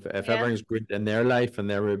 If everything's great in their life and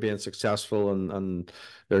they're being successful and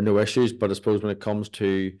there are no issues, but I suppose when it comes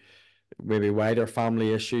to maybe wider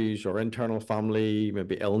family issues or internal family,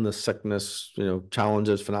 maybe illness, sickness,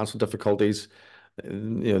 challenges, financial difficulties,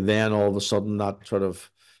 then all of a sudden that sort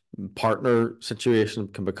of partner situation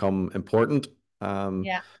can become important.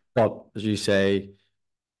 But as you say,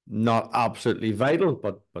 not absolutely vital,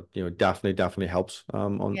 but definitely helps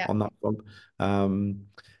on that front.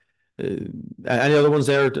 Any other ones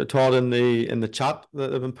there, Todd, in the chat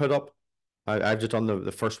that have been put up? I've just done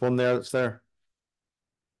the first one there that's there.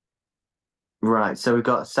 Right, so we've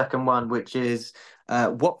got a second one, which is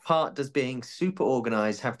what part does being super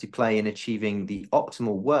organized have to play in achieving the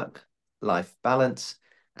optimal work-life balance?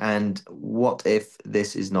 And what if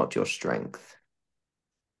this is not your strength?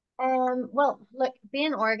 Well, look,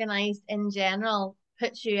 being organized in general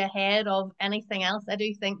puts you ahead of anything else. I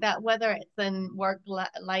do think that whether it's in work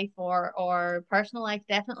life or personal life,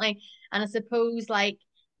 definitely. And I suppose like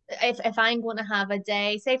if I'm going to have a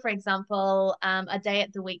day, say for example, a day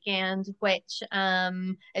at the weekend, which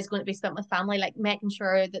is going to be spent with family, like making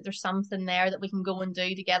sure that there's something there that we can go and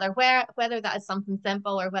do together, whether that is something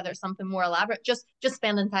simple or whether it's something more elaborate, just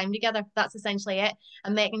spending time together. That's essentially it.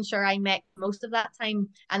 And making sure I make most of that time.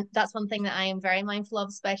 And that's one thing that I am very mindful of,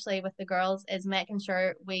 especially with the girls, is making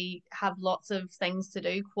sure we have lots of things to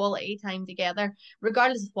do, quality time together,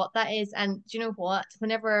 regardless of what that is. And do you know what?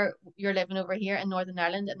 Whenever you're living over here in Northern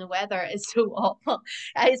Ireland and the weather is so awful,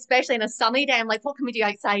 especially in a sunny day, I'm like, what can we do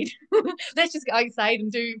outside? Let's just go outside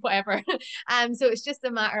and do whatever. So it's just a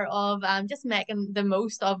matter of just making the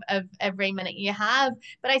most of every minute you have.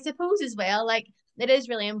 But I suppose as well, like it is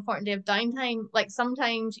really important to have downtime. Like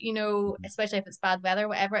sometimes, especially if it's bad weather,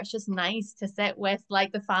 whatever, it's just nice to sit with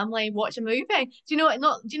like the family, watch a movie. Do you know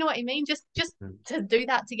what I mean? Just to do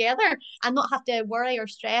that together and not have to worry or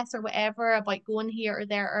stress or whatever about going here or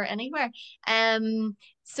there or anywhere.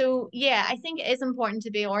 So yeah, I think it is important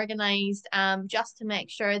to be organized, just to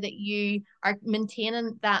make sure that you are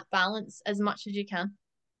maintaining that balance as much as you can.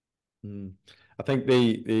 I think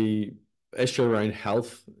the issue around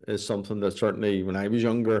health is something that certainly when I was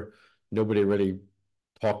younger, nobody really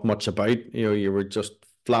talked much about. You were just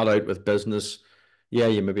flat out with business. Yeah,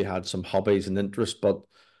 you maybe had some hobbies and interests, but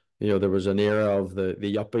there was an era of the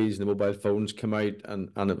yuppies and the mobile phones come out,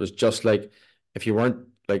 and it was just like if you weren't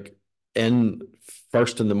like in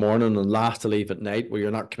first in the morning and last to leave at night, well,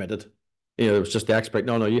 you're not committed. It was just the expect.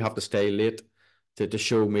 No, you have to stay late to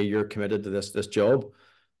show me you're committed to this job.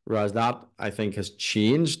 Whereas that I think has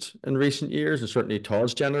changed in recent years, and certainly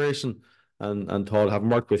Todd's generation. And Todd, having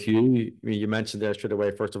worked with you, you mentioned there straight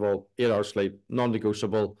away. First of all, 8 hours sleep,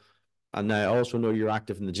 non-negotiable, and now I also know you're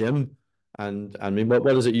active in the gym. And I mean, what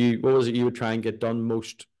was it you would try and get done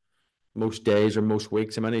most days or most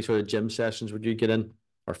weeks? How many sort of gym sessions would you get in,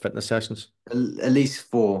 or fitness sessions? At least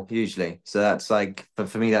 4 usually. So that's like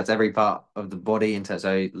for me, that's every part of the body in terms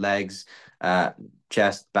of legs,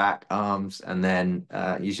 chest, back, arms, and then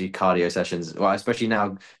usually cardio sessions. Well, especially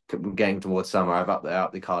now getting towards summer, I've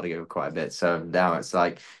upped the cardio quite a bit. So now it's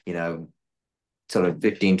like, sort of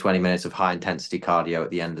 15-20 minutes of high intensity cardio at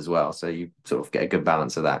the end as well. So you sort of get a good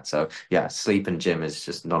balance of that. So yeah, sleep and gym is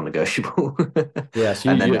just non-negotiable. Yes,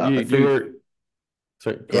 And then you food. were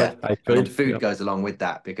sorry, go Yeah. ahead. I And then could. food Yeah. goes along with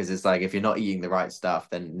that because it's like if you're not eating the right stuff,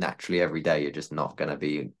 then naturally every day you're just not going to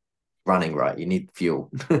be running right. You need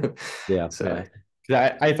fuel. Yeah, So yeah.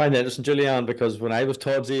 'Cause I find it interesting, Julianne, because when I was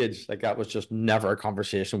Todd's age, like that was just never a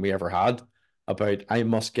conversation we ever had about I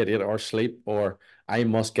must get 8 hours sleep or I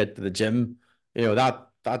must get to the gym. That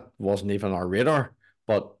wasn't even on our radar.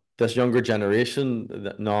 But this younger generation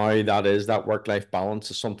that now that is that work-life balance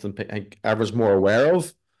is something I think everyone's more aware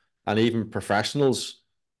of, and even professionals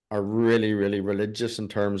are really, really religious in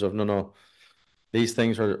terms of no, these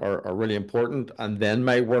things are really important, and then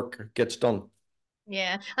my work gets done.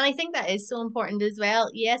 Yeah, and I think that is so important as well.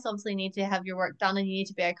 Yes, obviously you need to have your work done and you need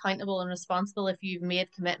to be accountable and responsible if you've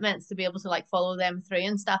made commitments to be able to like follow them through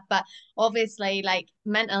and stuff. But obviously like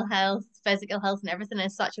mental health, physical health and everything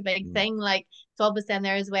is such a big Mm. thing. Like Todd was saying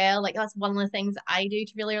there as well. Like that's one of the things I do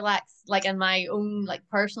to really relax, like in my own like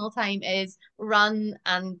personal time is run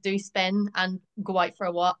and do spin and go out for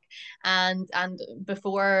a walk. And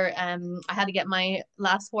before I had to get my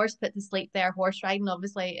last horse put to sleep there, horse riding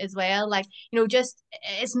obviously as well. Like just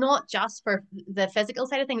it's not just for the physical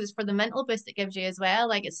side of things, it's for the mental boost it gives you as well.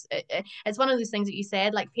 Like it's one of those things that you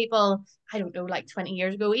said, like people, I don't know, like 20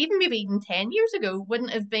 years ago, even maybe even 10 years ago,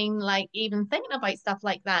 wouldn't have been like even thinking about stuff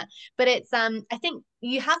like that. But it's I think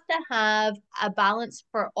you have to have a balance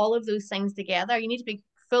for all of those things together. You need to be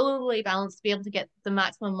fully balanced to be able to get the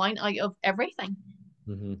maximum amount out of everything.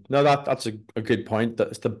 No, that's a good point. That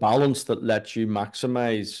it's the balance that lets you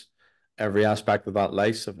maximize every aspect of that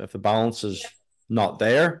life. If the balance is not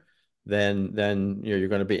there, then you're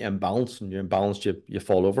going to be imbalanced, and you're imbalanced, you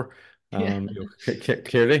fall over. Yeah.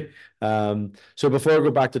 Clearly. So before I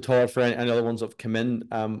go back to Todd for any other ones that have come in,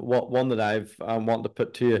 what one that I've wanted to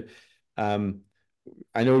put to you, um,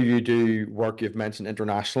 I know you do work you've mentioned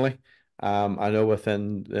internationally. I know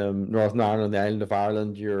within Northern Ireland, the island of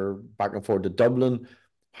Ireland, you're back and forth to Dublin.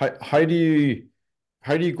 How do you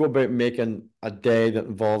go about making a day that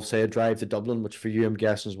involves, say, a drive to Dublin, which for you, I'm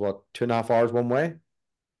guessing is what, 2.5 hours one way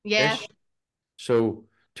Yeah. ish? So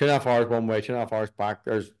 2.5 hours one way, 2.5 hours back.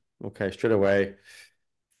 There's okay, straight away,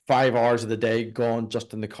 5 hours of the day gone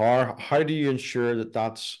just in the car. How do you ensure that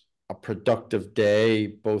that's a productive day,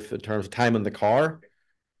 both in terms of time in the car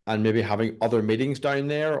and maybe having other meetings down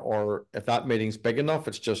there, or if that meeting's big enough,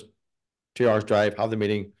 it's just 2 hours drive, have the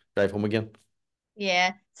meeting, drive home again.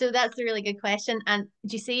 Yeah, so that's a really good question. And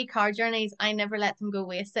do you see car journeys? I never let them go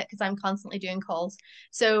wasted because I'm constantly doing calls.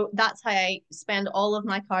 So that's how I spend all of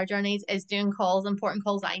my car journeys is doing calls, important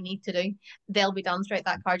calls that I need to do. They'll be done throughout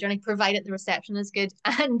that car journey, provided the reception is good.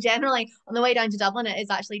 And generally on the way down to Dublin, it is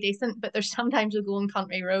actually decent, but there's sometimes we go on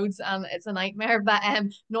country roads and it's a nightmare. But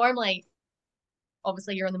normally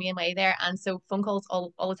obviously you're on the main way there and so phone calls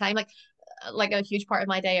all the time. Like a huge part of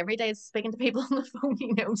my day every day is speaking to people on the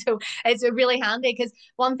phone, so it's really handy because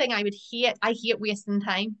one thing I hate wasting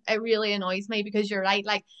time. It really annoys me because you're right,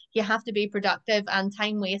 like you have to be productive and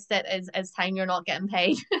time wasted is time you're not getting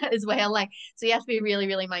paid as well, like so you have to be really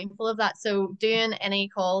really mindful of that. So doing any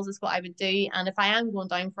calls is what I would do, and if I am going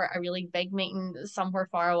down for a really big meeting somewhere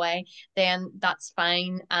far away, then that's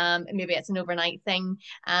fine. Maybe it's an overnight thing.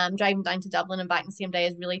 Driving down to Dublin and back the same day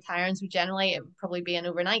is really tiring, so generally it would probably be an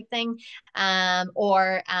overnight thing.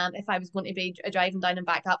 Or if I was going to be driving down and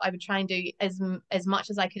back up, I would try and do as much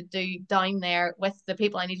as I could do down there with the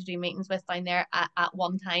people I need to do meetings with down there at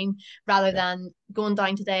one time, rather Yeah. than going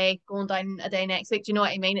down today, going down a day next week. Do you know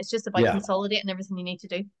what I mean? It's just about Yeah. consolidating everything you need to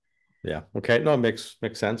do. Yeah. Okay. No, it makes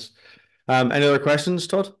sense. Any other questions,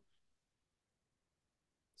 Todd?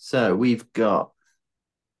 So we've got,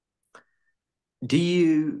 do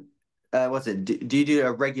you what's it? Do you do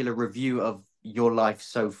a regular review of your life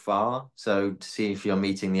so far? So to see if you're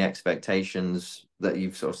meeting the expectations that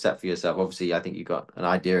you've sort of set for yourself. Obviously, I think you've got an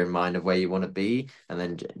idea in mind of where you want to be, and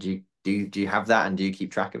then do you have that and do you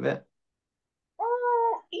keep track of it?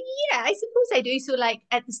 Yeah, I suppose I do. So like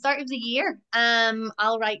at the start of the year,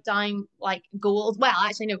 I'll write down like goals. Well,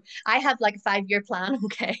 actually no, I have like a 5 year plan.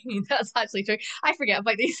 Okay, that's actually true. I forget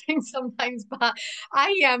about these things sometimes, but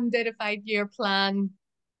I did a 5 year plan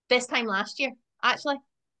this time last year, actually.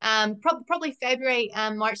 Probably February,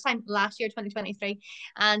 March time last year, 2023.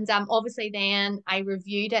 And obviously then I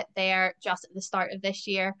reviewed it there just at the start of this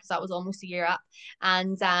year because that was almost a year up.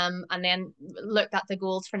 And then looked at the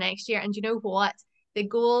goals for next year. And you know what? The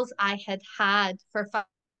goals I had for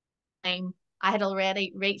time I had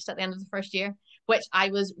already reached at the end of the first year, which I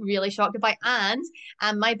was really shocked about. And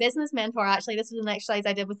my business mentor, actually, this was an exercise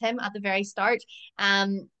I did with him at the very start.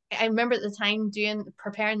 I remember at the time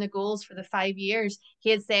preparing the goals for the 5 years,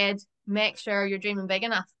 he had said, make sure you're dreaming big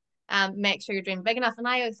enough. Make sure you're dreaming big enough. And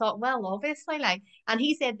I thought, well, obviously, like, and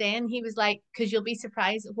he said then, he was like, because you'll be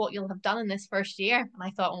surprised at what you'll have done in this first year. And I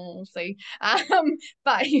thought, oh, we'll see.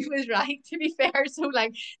 But he was right, to be fair. So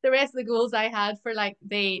like the rest of the goals I had for like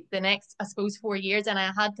the next, I suppose, 4 years, and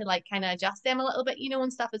I had to like kind of adjust them a little bit,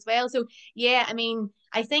 and stuff as well. So yeah, I mean,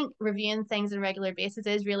 I think reviewing things on a regular basis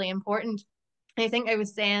is really important. I think I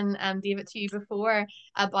was saying, David, to you before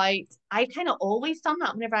about I kind of always done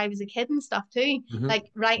that whenever I was a kid and stuff too, like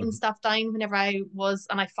writing stuff down whenever I was,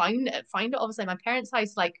 and I found it obviously in my parents'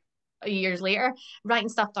 house like years later, writing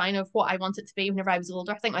stuff down of what I wanted to be whenever I was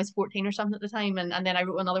older. I think I was 14 or something at the time, and then I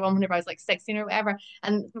wrote another one whenever I was like 16 or whatever,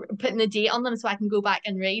 and putting the date on them so I can go back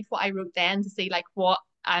and read what I wrote then to see like what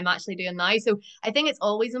I'm actually doing now. So I think it's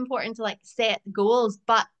always important to like set goals,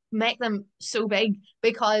 but make them so big,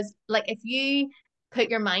 because like if you put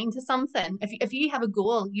your mind to something, if you have a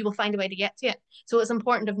goal, you will find a way to get to it. So it's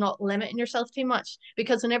important of not limiting yourself too much,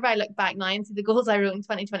 because whenever I look back now and see the goals I wrote in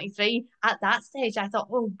 2023, at that stage I thought,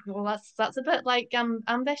 oh well, that's a bit like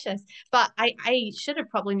ambitious, but I should have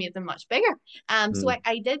probably made them much bigger. So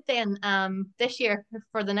I did then this year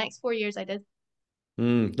for the next 4 years I did.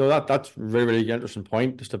 No, that's really, really interesting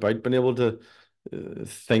point, just about being able to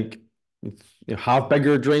think, have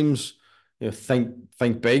bigger dreams,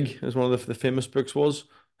 think big, as one of the famous books was.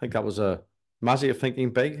 I think that was a Massive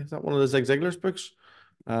Thinking Big. Is that one of the Zig Ziglar's books?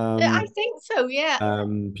 I think so, yeah.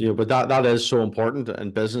 But that is so important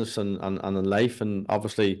in business and in life, and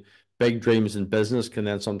obviously big dreams in business can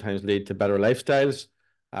then sometimes lead to better lifestyles.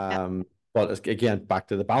 But it's, again, back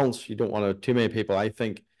to the balance. You don't want to, too many people, I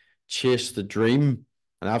think, chase the dream.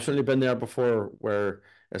 And I've certainly been there before, where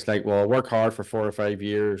it's like, well, I'll work hard for 4 or 5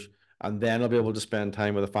 years, and then I'll be able to spend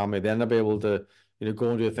time with the family. Then I'll be able to, go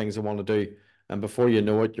and do the things I want to do. And before you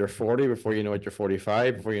know it, you're 40. Before you know it, you're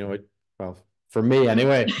 45. Before you know it, well, for me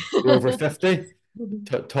anyway, you're over 50.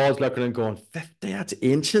 Todd's looking and going, 50, that's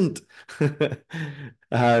ancient.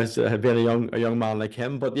 So being a young man like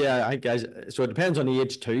him. But yeah, I guess so. It depends on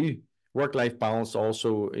age too. Work-life balance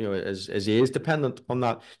also, is age dependent on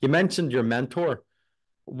that. You mentioned your mentor.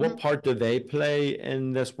 What part do they play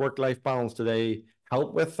in this work-life balance? Do they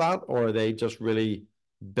help with that, or are they just really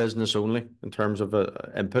business only in terms of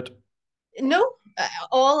input? No,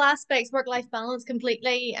 all aspects, work-life balance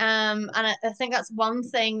completely. And I think that's one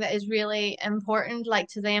thing that is really important, like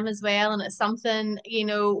to them as well. And it's something,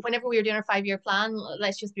 whenever we were doing our 5-year plan,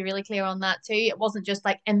 let's just be really clear on that too. It wasn't just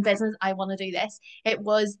like in business, I want to do this. It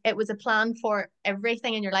was a plan for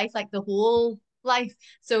everything in your life, like the whole life.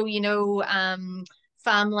 So,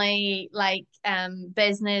 family, like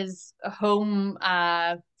business, home,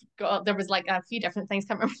 God, there was like a few different things,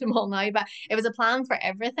 can't remember them all now, but it was a plan for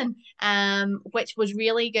everything, which was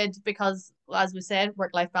really good because, as we said,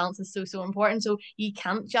 work-life balance is so important. So you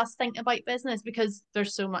can't just think about business because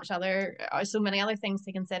there's so many other things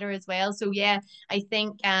to consider as well. So yeah, I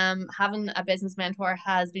think having a business mentor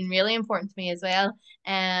has been really important to me as well,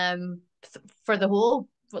 for the whole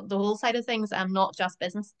side of things, not just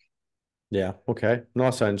business. Yeah, okay. No,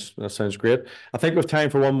 that sounds great. I think we have time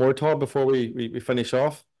for one more, Todd, before we finish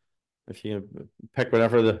off. If you pick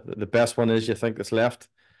whatever the best one is you think that's left,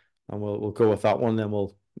 and we'll go with that one, then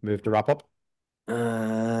we'll move to wrap up.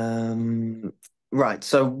 Right.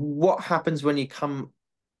 So what happens when you come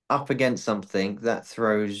up against something that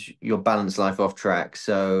throws your balanced life off track?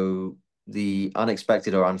 So the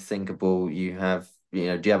unexpected or unthinkable, do you have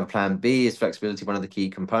a plan B? Is flexibility one of the key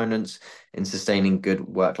components in sustaining good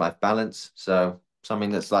work-life balance? So something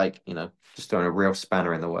that's like, just throwing a real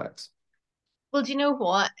spanner in the works. Well, do you know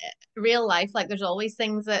what? Real life, like there's always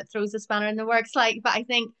things that throws a spanner in the works. Like, but I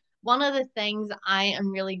think one of the things I am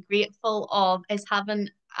really grateful of is having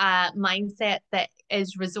a mindset that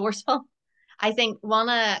is resourceful. I think one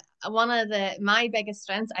of my biggest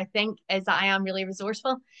strengths, I think, is that I am really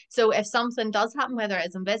resourceful. So if something does happen, whether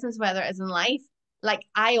it's in business, whether it's in life, like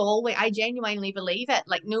I genuinely believe it.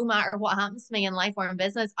 Like no matter what happens to me in life or in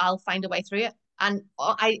business, I'll find a way through it. And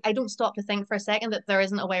I don't stop to think for a second that there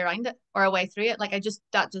isn't a way around it or a way through it. Like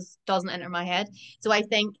that just doesn't enter my head. So I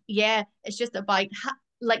think, yeah, it's just about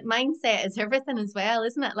like mindset is everything as well,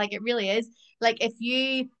 isn't it? Like it really is. Like if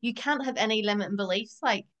you can't have any limiting beliefs,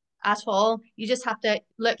 like at all. You just have to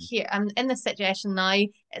look here. I'm in this situation now.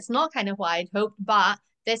 It's not kind of what I'd hoped, but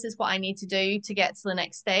this is what I need to do to get to the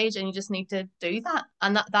next stage. And you just need to do that.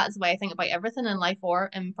 And that's the way I think about everything in life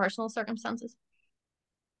or in personal circumstances.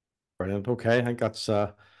 Brilliant. Okay, I think that's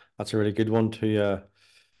a really good one to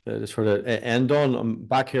sort of end on. I'm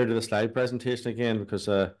back here to the slide presentation again because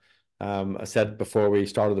I said before we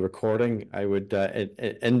started the recording, I would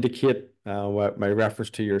indicate what my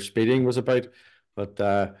reference to your speeding was about,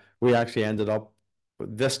 but we actually ended up,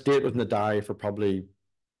 this date was in the diary for probably,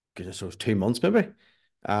 goodness, it was 2 months maybe,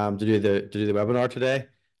 to do the webinar today,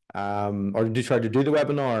 or to try to do the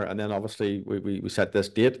webinar, and then obviously we set this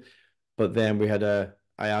date, but then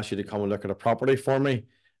I asked you to come and look at a property for me,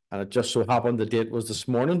 and it just so happened the date was this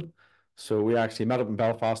morning. So we actually met up in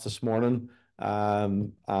Belfast this morning,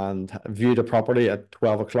 and viewed a property at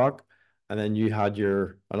 12 o'clock. And then you had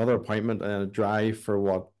another appointment and a drive for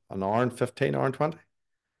what, an hour and 15, hour and 20?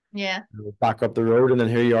 Yeah. Back up the road. And then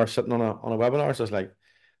here you are sitting on a webinar. So it's like,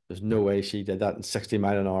 there's no way she did that in 60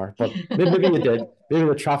 mile an hour, but maybe you did. Maybe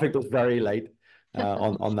the traffic was very light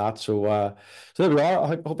on that. So there we are. I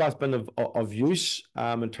hope that's been of use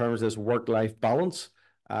in terms of this work-life balance.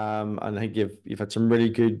 And I think you've had some really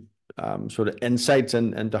good sort of insights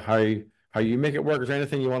into how you make it work. Is there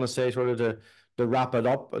anything you want to say sort of to wrap it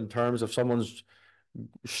up in terms of someone's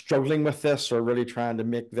struggling with this or really trying to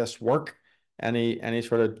make this work? Any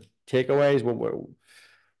sort of takeaways?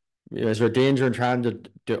 Is there danger in trying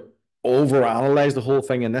to overanalyze the whole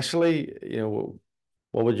thing initially?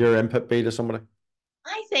 What would your input be to somebody?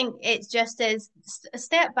 I think it's just as a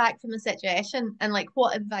step back from the situation and like,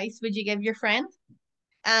 what advice would you give your friend?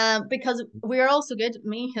 Because we're all so good,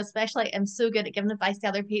 me especially, I'm so good at giving advice to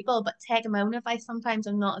other people, but taking my own advice sometimes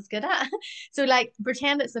I'm not as good at. So like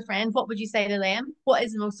pretend it's a friend. What would you say to them? What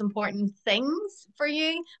is the most important things for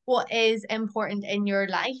you? What is important in your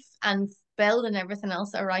life, and building everything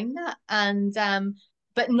else around that? And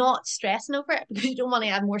but not stressing over it because you don't want to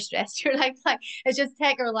add more stress to your life. Like it's just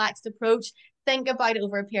take a relaxed approach. Think about it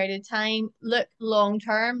over a period of time. Look long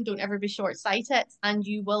term. Don't ever be short sighted, and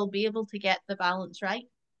you will be able to get the balance right.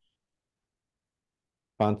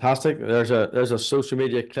 Fantastic. There's a social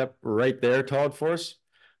media clip right there, Todd, for us.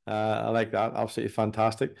 I like that. Absolutely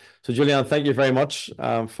fantastic. So, Julianne, thank you very much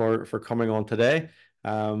for coming on today.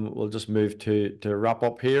 We'll just move to wrap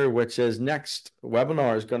up here, which is next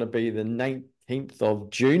webinar is going to be the 19th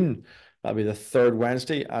of June. That'll be the third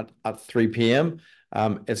Wednesday at 3 p.m.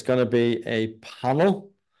 It's going to be a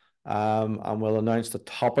panel, and we'll announce the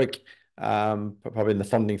topic probably in the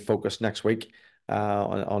funding focus next week.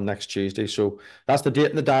 On next Tuesday. So that's the date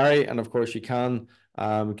in the diary. And of course, you can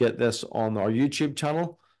get this on our YouTube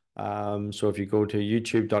channel. So if you go to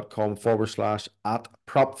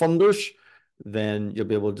youtube.com/@PropFundrs, then you'll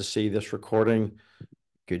be able to see this recording,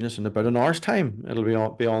 goodness, in about an hour's time.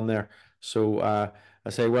 It'll be on there. So I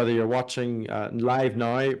say, whether you're watching live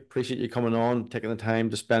now, appreciate you coming on, taking the time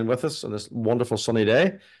to spend with us on this wonderful sunny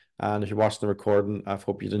day. And if you're watching the recording, I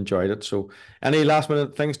hope you'd enjoyed it. So any last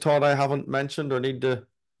minute things, Todd, I haven't mentioned or need to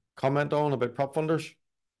comment on about PropFundrs?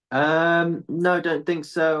 No, don't think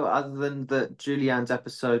so. Other than that, Julianne's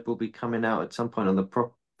episode will be coming out at some point on the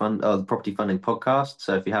the Property Funding podcast.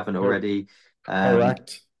 So if you haven't already,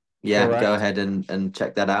 Correct. yeah, Correct. go ahead and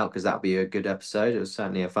check that out, because that'll be a good episode. It was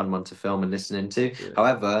certainly a fun one to film and listen into. Yeah.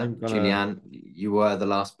 However, Julianne, you were the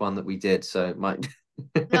last one that we did, so it might.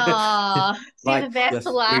 Save the best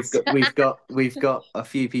to last. We've got a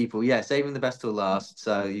few people. Yeah, saving the best till last.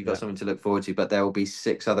 So you've got something to look forward to. But there will be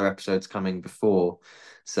 6 other episodes coming before.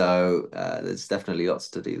 So there's definitely lots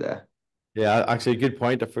to do there. Yeah, actually, a good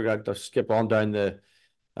point. I forgot to skip on down the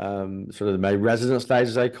sort of my resident slides,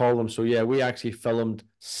 as I call them. So yeah, we actually filmed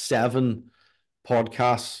 7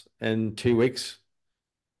 podcasts in 2 weeks.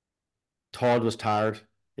 Todd was tired.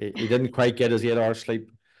 He didn't quite get his 8 hours sleep,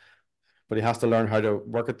 but he has to learn how to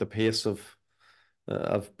work at the pace of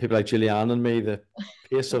people like Julianne and me, the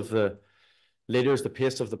pace of the leaders, the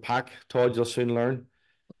pace of the pack. Todd, you'll soon learn.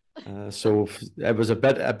 So it was a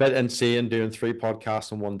bit insane doing 3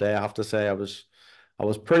 podcasts in one day. I have to say, I was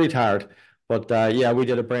pretty tired. But yeah, we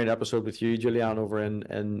did a brilliant episode with you, Julianne, over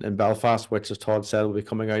in Belfast, which, as Todd said, will be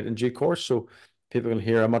coming out in due course. So people can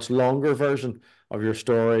hear a much longer version of your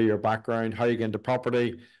story, your background, how you get into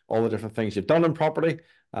property, all the different things you've done in property.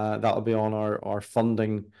 That'll be on our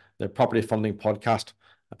funding, the property funding podcast.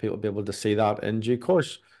 People will be able to see that in due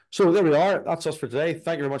course. So there we are. That's us for today.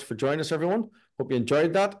 Thank you very much for joining us, everyone. Hope you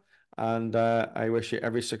enjoyed that. And I wish you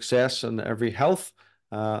every success and every health.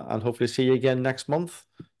 And hopefully see you again next month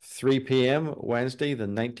 3 p.m. Wednesday, the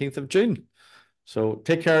 19th of June. So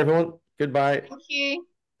take care, everyone. Goodbye. Thank you.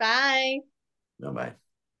 Bye. Bye-bye.